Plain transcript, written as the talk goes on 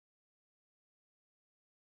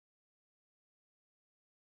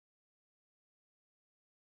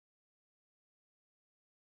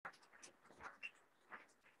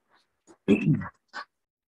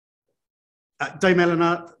Dame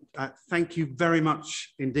Eleanor, thank you very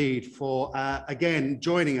much indeed for again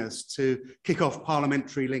joining us to kick off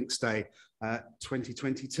Parliamentary Links Day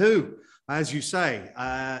 2022. As you say,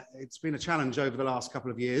 it's been a challenge over the last couple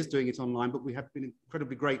of years doing it online, but we have been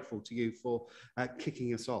incredibly grateful to you for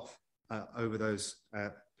kicking us off over those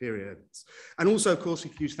periods. And also, of course, a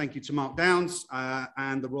huge thank you to Mark Downs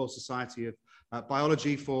and the Royal Society of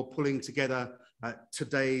Biology for pulling together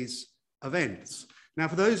today's events. Now,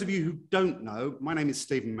 for those of you who don't know, my name is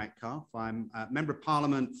Stephen Metcalfe. I'm a Member of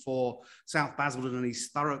Parliament for South Basildon and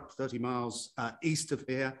East Thurrock, 30 miles east of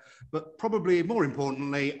here. But probably more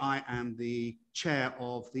importantly, I am the chair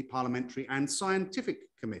of the Parliamentary and Scientific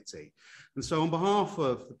Committee. And so on behalf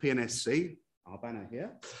of the PNSC, our banner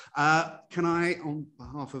here, can I, on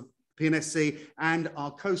behalf of PNSC and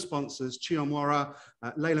our co-sponsors, Chiomwara,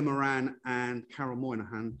 Layla Moran and Carol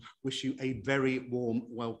Moynihan, wish you a very warm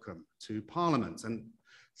welcome to Parliament. And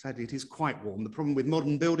sadly, it is quite warm. The problem with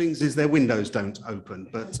modern buildings is their windows don't open,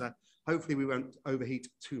 but hopefully we won't overheat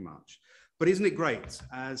too much. But isn't it great,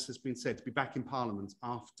 as has been said, to be back in Parliament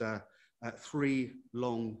after 3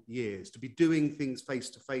 long years, to be doing things face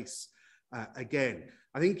to face again.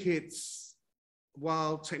 I think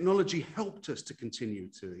while technology helped us to continue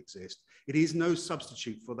to exist, it is no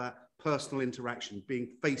substitute for that personal interaction, being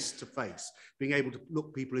face to face, being able to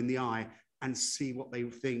look people in the eye and see what they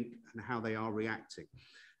think and how they are reacting.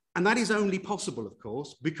 And that is only possible, of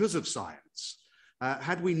course, because of science.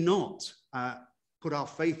 Had we not put our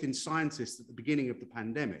faith in scientists at the beginning of the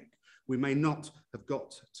pandemic, we may not have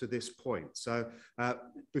got to this point. So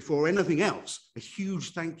before anything else, a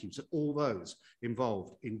huge thank you to all those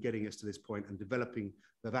involved in getting us to this point and developing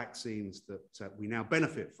the vaccines that we now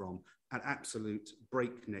benefit from at absolute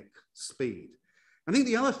breakneck speed. I think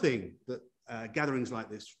the other thing that gatherings like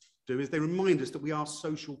this do is they remind us that we are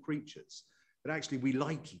social creatures, that actually we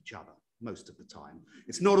like each other most of the time.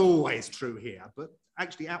 It's not always true here, but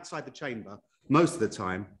actually outside the chamber, most of the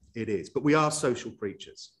time it is, but we are social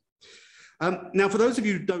creatures. Now, for those of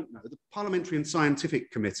you who don't know, the Parliamentary and Scientific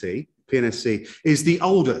Committee, PNSC, is the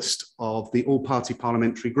oldest of the all-party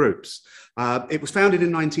parliamentary groups. It was founded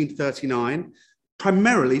in 1939,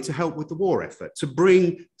 primarily to help with the war effort, to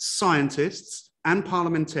bring scientists and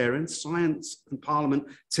parliamentarians, science and parliament,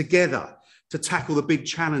 together to tackle the big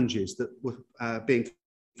challenges that were being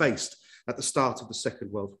faced at the start of the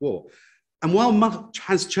Second World War. And while much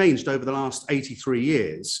has changed over the last 83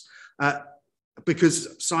 years,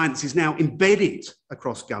 because science is now embedded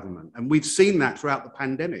across government. And we've seen that throughout the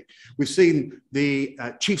pandemic. We've seen the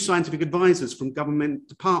chief scientific advisors from government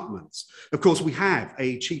departments. Of course, we have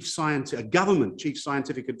a government chief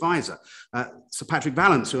scientific advisor, Sir Patrick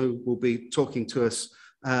Vallance, who will be talking to us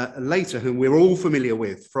later, whom we're all familiar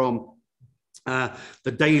with from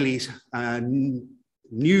the daily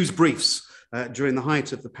news briefs during the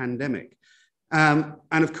height of the pandemic. And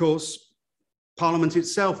of course, Parliament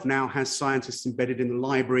itself now has scientists embedded in the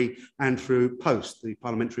library and through POST, the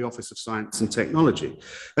Parliamentary Office of Science and Technology.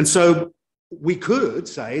 And so we could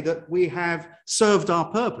say that we have served our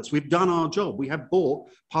purpose. We've done our job. We have brought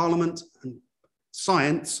Parliament and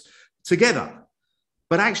science together.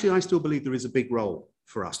 But actually, I still believe there is a big role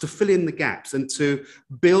for us to fill in the gaps and to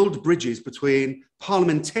build bridges between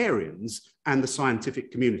parliamentarians and the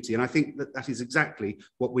scientific community. And I think that that is exactly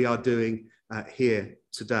what we are doing here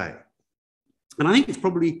today. And I think it's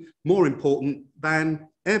probably more important than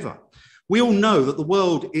ever. We all know that the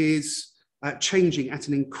world is changing at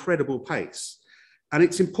an incredible pace. And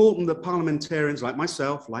it's important that parliamentarians like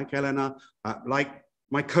myself, like Eleanor, like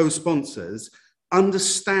my co-sponsors,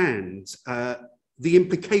 understand the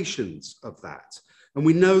implications of that. And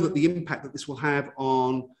we know that the impact that this will have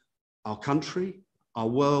on our country, our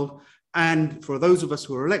world, and for those of us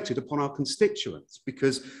who are elected, upon our constituents,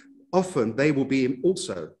 because often they will be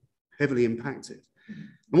also heavily impacted.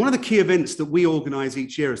 And one of the key events that we organise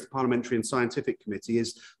each year as the Parliamentary and Scientific Committee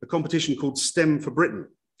is a competition called STEM for Britain.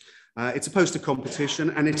 It's a poster competition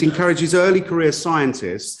and it encourages early career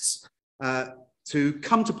scientists to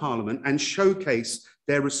come to Parliament and showcase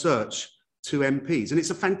their research to MPs. And it's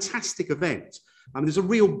a fantastic event. There's a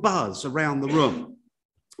real buzz around the room.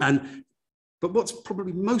 But what's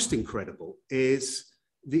probably most incredible is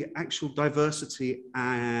the actual diversity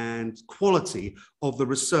and quality of the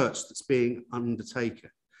research that's being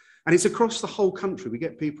undertaken. And it's across the whole country. We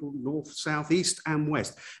get people north, south, east and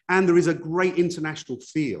west. And there is a great international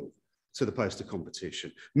feel to the poster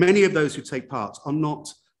competition. Many of those who take part are not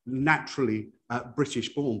naturally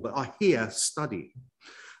British born, but are here studying.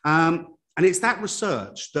 And it's that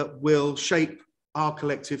research that will shape our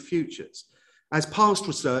collective futures, as past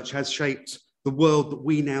research has shaped the world that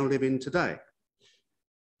we now live in today.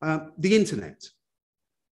 The internet,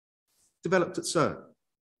 developed at CERN,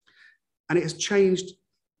 and it has changed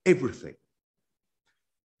everything.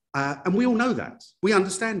 And we all know that. We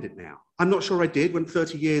understand it now. I'm not sure I did when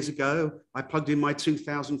 30 years ago, I plugged in my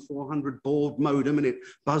 2400 baud modem and it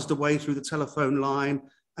buzzed away through the telephone line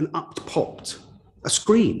and up popped a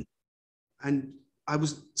screen. And I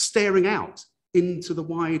was staring out into the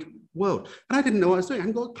wide world. And I didn't know what I was doing. I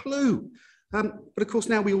hadn't got a clue. But of course,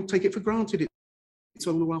 now we all take it for granted. It's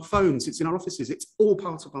on all our phones, it's in our offices, it's all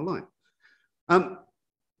part of our life.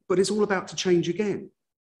 But it's all about to change again.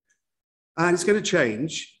 And it's going to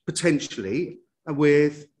change potentially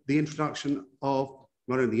with the introduction of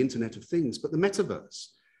not only the Internet of Things, but the metaverse.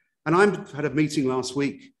 And I had a meeting last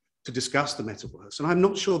week to discuss the metaverse, and I'm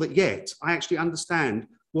not sure that yet I actually understand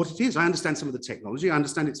what it is. I understand some of the technology. I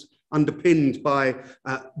understand it's underpinned by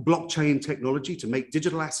blockchain technology to make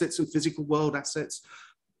digital assets and physical world assets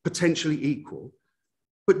potentially equal.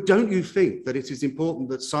 But don't you think that it is important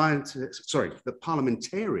that that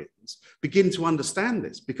parliamentarians begin to understand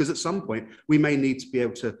this? Because at some point we may need to be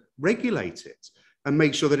able to regulate it and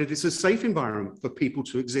make sure that it is a safe environment for people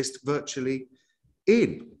to exist virtually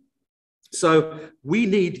in. So we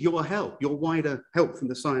need your help, your wider help from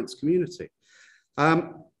the science community.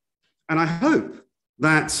 And I hope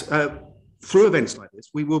that through events like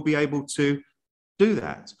this, we will be able to do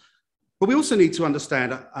that. But we also need to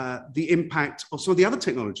understand the impact of some of the other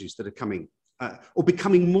technologies that are coming or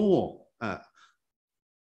becoming more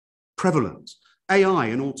prevalent. AI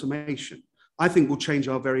and automation, I think, will change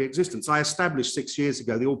our very existence. I established 6 years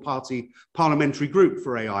ago the all-party parliamentary group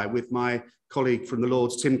for AI with my colleague from the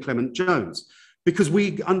Lords, Tim Clement Jones, because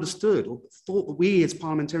we understood or thought that we as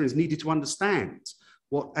parliamentarians needed to understand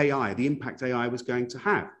what AI, the impact AI was going to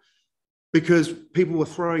have. Because people were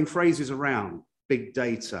throwing phrases around, big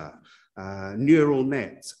data, neural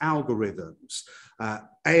nets, algorithms,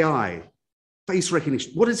 AI, face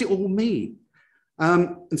recognition. What does it all mean?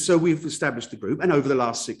 And so we've established the group, and over the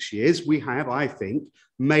last 6 years, we have, I think,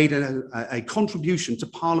 made a contribution to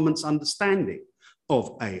Parliament's understanding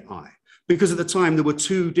of AI. Because at the time, there were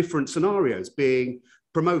two different scenarios being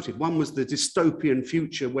promoted. One was the dystopian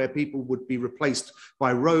future where people would be replaced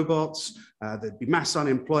by robots, there'd be mass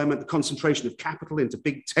unemployment, the concentration of capital into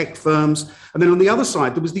big tech firms. And then on the other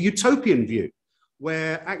side, there was the utopian view,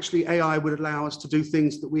 where actually AI would allow us to do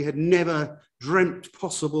things that we had never dreamt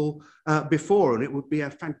possible before, and it would be a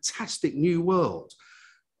fantastic new world.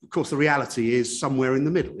 Of course, the reality is somewhere in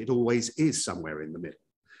the middle. It always is somewhere in the middle.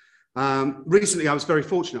 Recently, I was very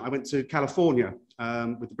fortunate. I went to California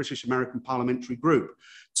with the British American Parliamentary Group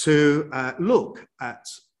to look at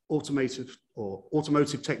automotive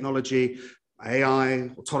technology, AI,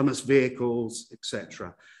 autonomous vehicles,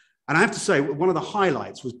 etc. And I have to say, one of the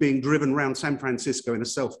highlights was being driven around San Francisco in a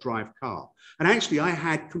self-drive car. And actually, I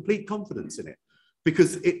had complete confidence in it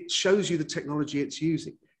because it shows you the technology it's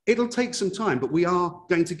using. It'll take some time, but we are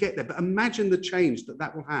going to get there. But imagine the change that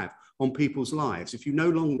that will have on people's lives. If you no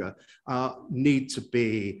longer need to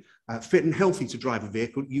be fit and healthy to drive a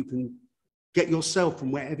vehicle, you can get yourself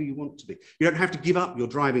from wherever you want to be. You don't have to give up your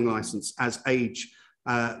driving license as age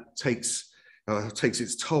takes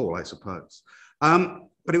its toll, I suppose.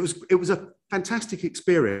 But it was a fantastic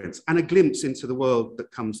experience and a glimpse into the world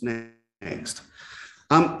that comes next.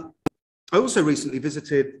 I also recently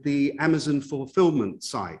visited the Amazon fulfillment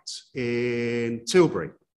site in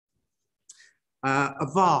Tilbury, a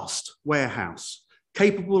vast warehouse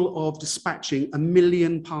capable of dispatching 1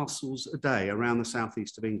 million parcels a day around the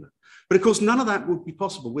southeast of England. But of course, none of that would be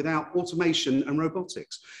possible without automation and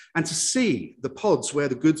robotics. And to see the pods where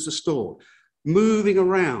the goods are stored, moving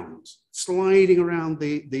around, sliding around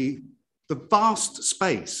the vast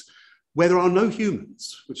space where there are no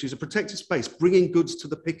humans, which is a protected space, bringing goods to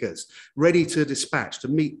the pickers, ready to dispatch, to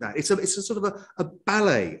meet that. It's a sort of a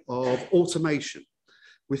ballet of automation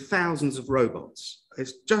with thousands of robots.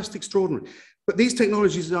 It's just extraordinary. But these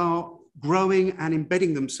technologies are growing and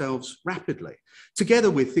embedding themselves rapidly,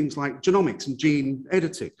 together with things like genomics and gene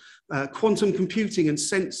editing, quantum computing and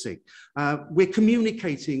sensing. We're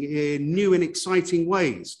communicating in new and exciting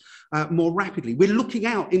ways more rapidly. We're looking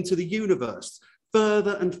out into the universe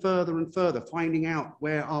further and further and further, finding out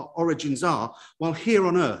where our origins are, while here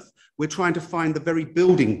on Earth, we're trying to find the very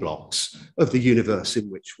building blocks of the universe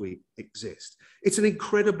in which we exist. It's an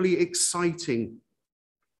incredibly exciting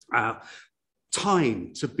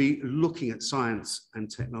time to be looking at science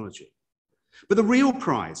and technology. But the real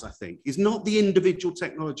prize, I think, is not the individual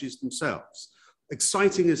technologies themselves,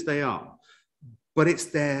 exciting as they are, but it's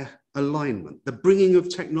their alignment, the bringing of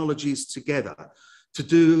technologies together to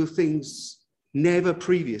do things never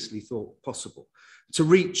previously thought possible, to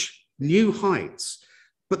reach new heights.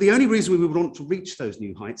 But the only reason we would want to reach those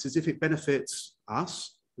new heights is if it benefits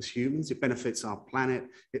us as humans, it benefits our planet,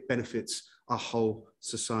 it benefits our whole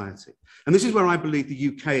society. And this is where I believe the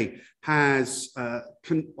UK can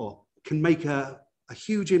make a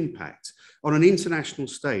huge impact on an international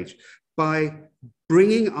stage by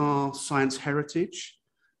bringing our science heritage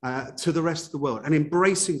to the rest of the world and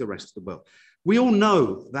embracing the rest of the world. We all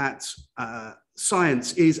know that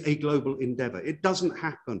science is a global endeavor. It doesn't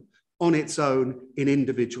happen on its own in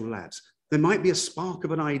individual labs. There might be a spark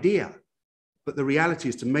of an idea, but the reality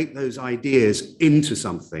is to make those ideas into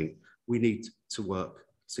something, we need to work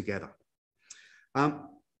together.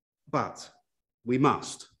 But we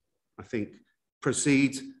must, I think,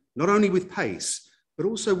 proceed not only with pace, but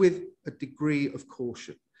also with a degree of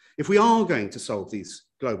caution. If we are going to solve these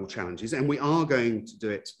global challenges, and we are going to do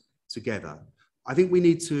it together, I think we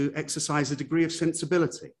need to exercise a degree of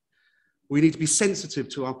sensibility. We need to be sensitive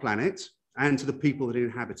to our planet and to the people that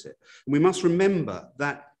inhabit it. And we must remember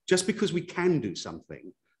that just because we can do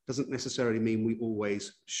something doesn't necessarily mean we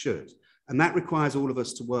always should. And that requires all of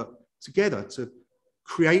us to work together to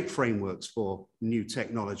create frameworks for new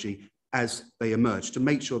technology as they emerge, to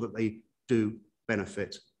make sure that they do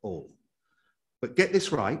benefit all. But get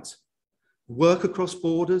this right, work across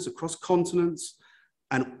borders, across continents,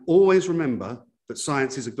 and always remember that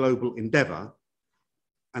science is a global endeavor,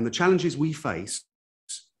 and the challenges we face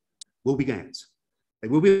will be met. They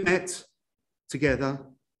will be met together,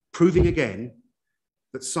 proving again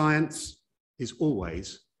that science is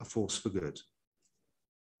always a force for good.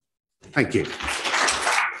 Thank you.